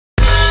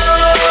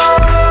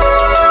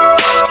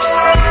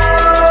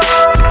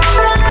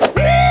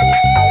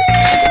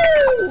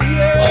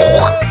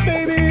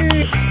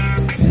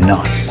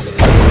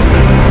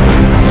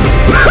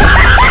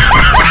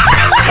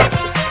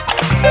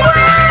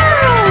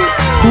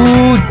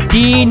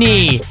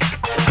Houdini.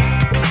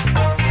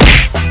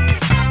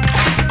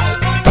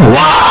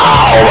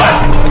 Wow!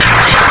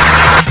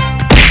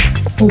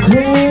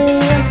 Okay,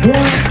 let's go.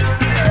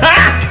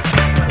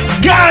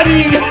 Got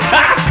him!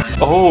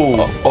 Oh.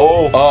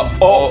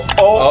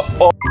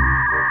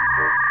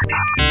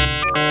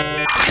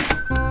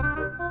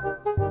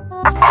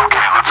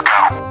 Okay, let's go.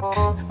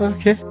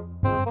 Okay.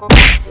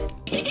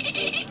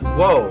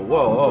 Whoa.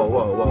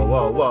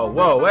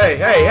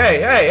 Hey.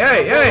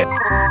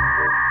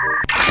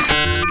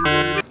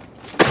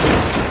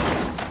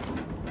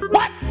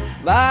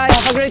 Bye.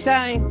 Have a great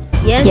time.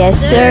 Yes,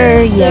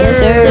 sir. Yes,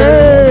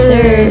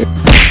 sir.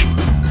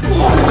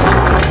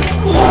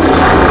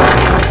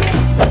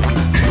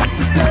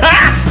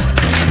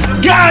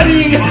 Got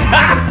him!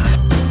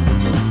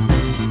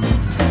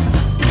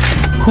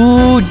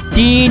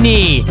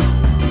 Houdini.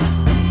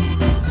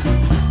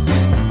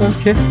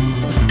 Okay.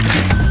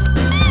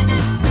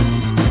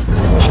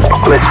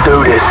 Let's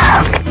do this.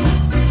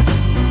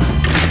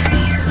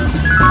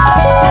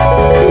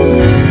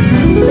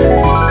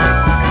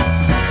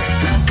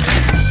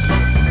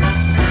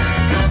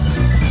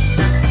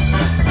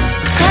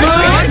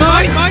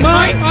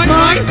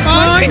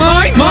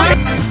 Mine!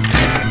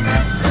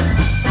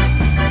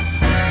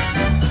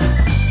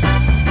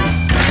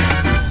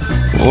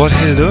 What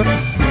he's doing?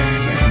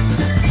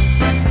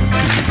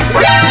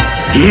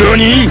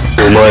 NANI?! お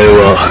前は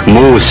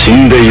もう死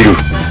んでいる。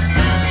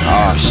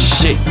 Oh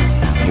shit.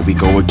 Here we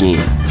go again.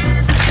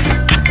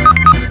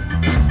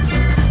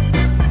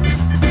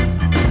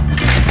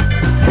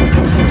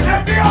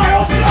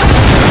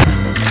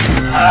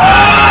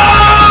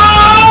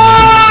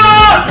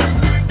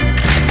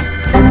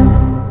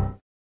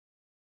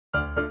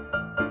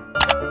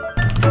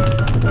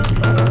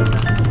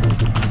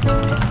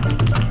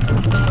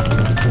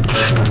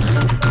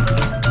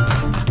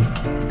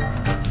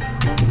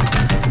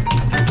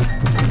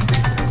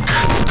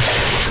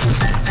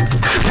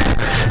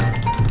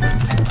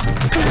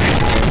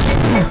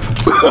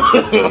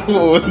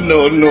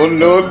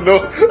 No.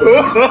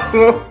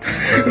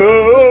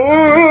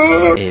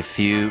 A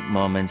few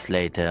moments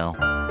later.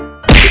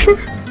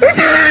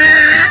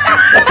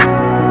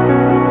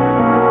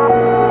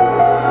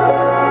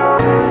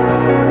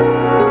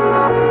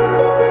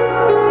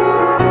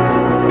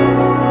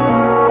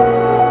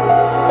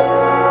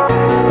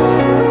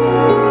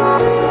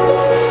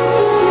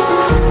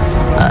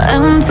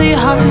 Empty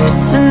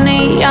hearts and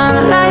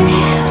neon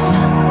lights,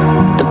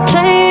 they're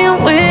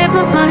playing with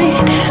my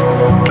mind.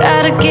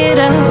 Gotta get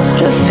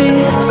out of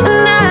here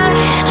tonight.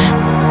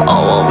 Oh,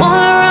 I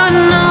wanna run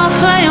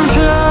off and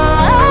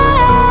fly.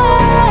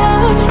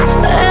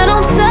 And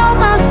I'll tell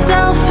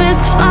myself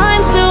it's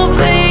fine to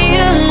be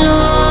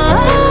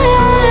alone,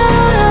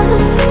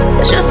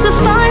 just to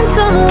find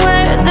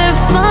somewhere that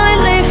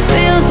finally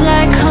feels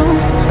like home.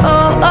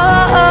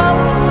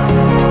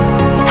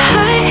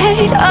 I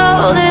hate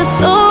all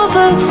this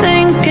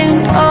overthinking.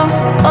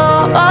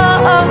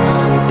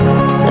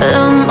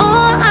 The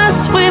more I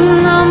swim,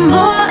 the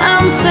more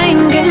I'm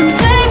sinking.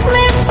 Take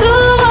me to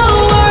a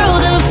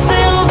world of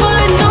silver.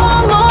 No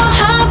more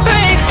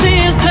heartbreaks,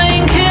 tears,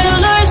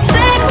 painkillers.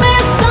 Take me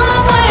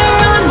somewhere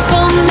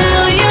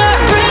unfamiliar.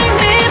 Bring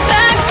me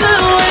back to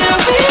where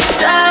we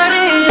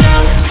started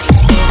out.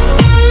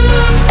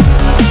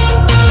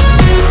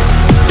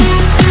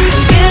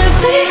 Get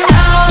me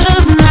out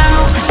of now,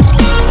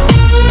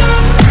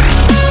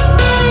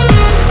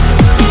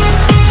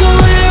 to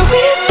where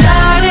we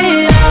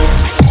started out.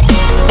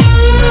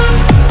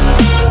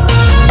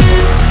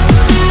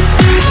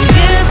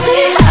 Get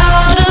me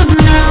out of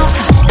now,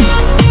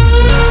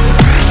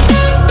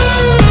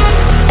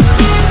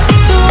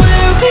 to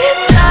where we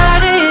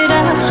started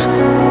out.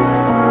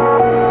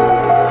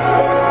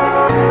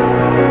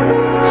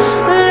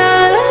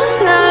 La la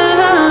la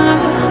la la,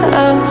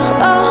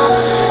 oh.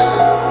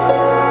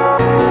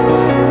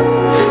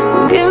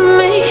 Get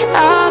me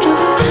out of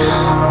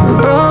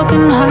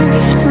broken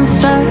hearts and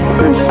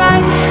starting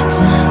fights,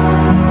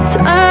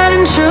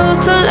 turning truth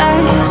to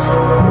lies.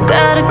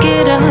 Gotta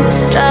get up,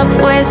 stop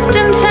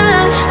wasting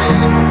time.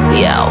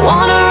 Yeah, I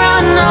wanna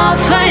run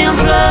off and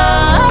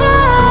fly.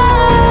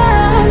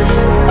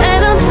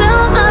 And I'll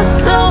tell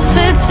myself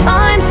it's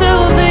fine to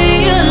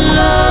be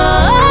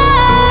alone,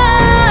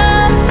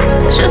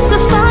 just to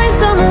find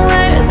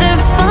somewhere that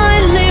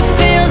finally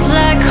feels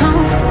like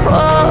home.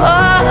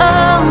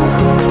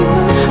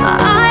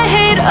 I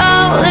hate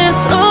all this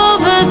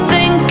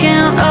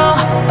overthinking.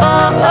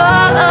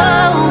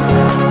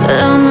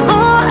 The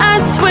more I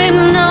swim,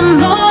 the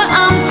more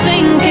I'm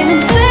sinking.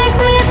 Take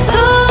me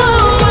to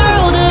a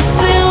world of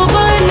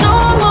silver. No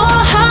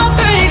more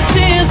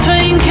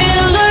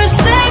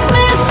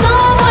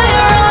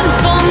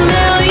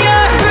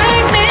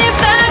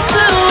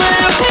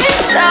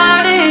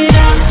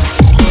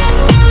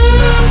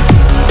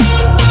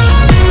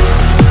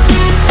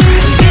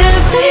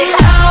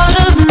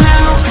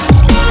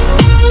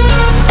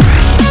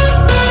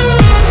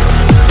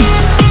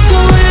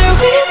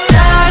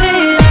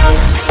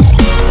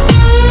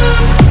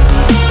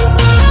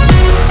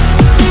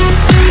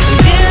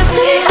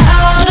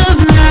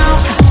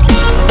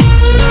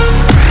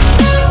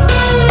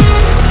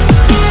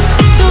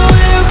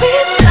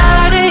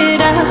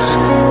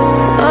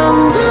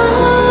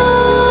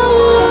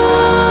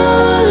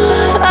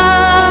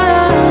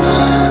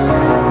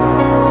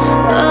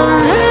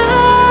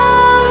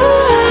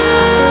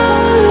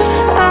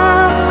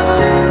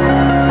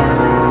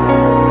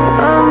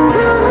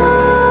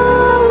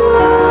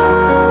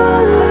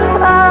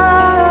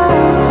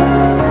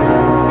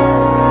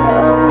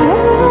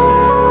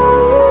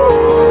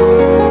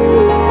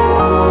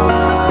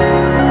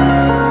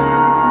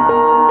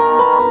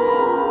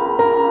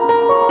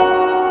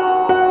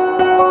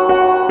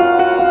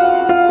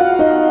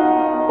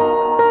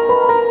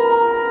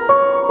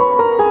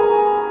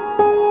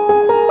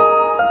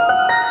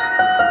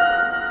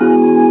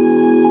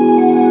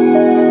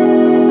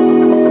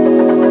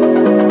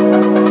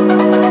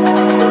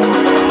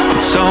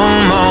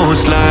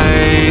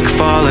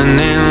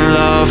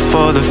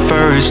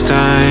first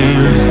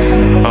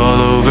time, all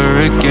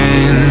over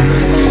again.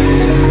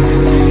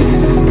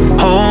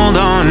 Hold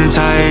on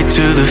tight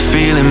to the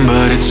feeling,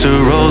 but it's a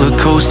roller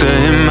coaster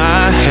in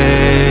my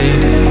head.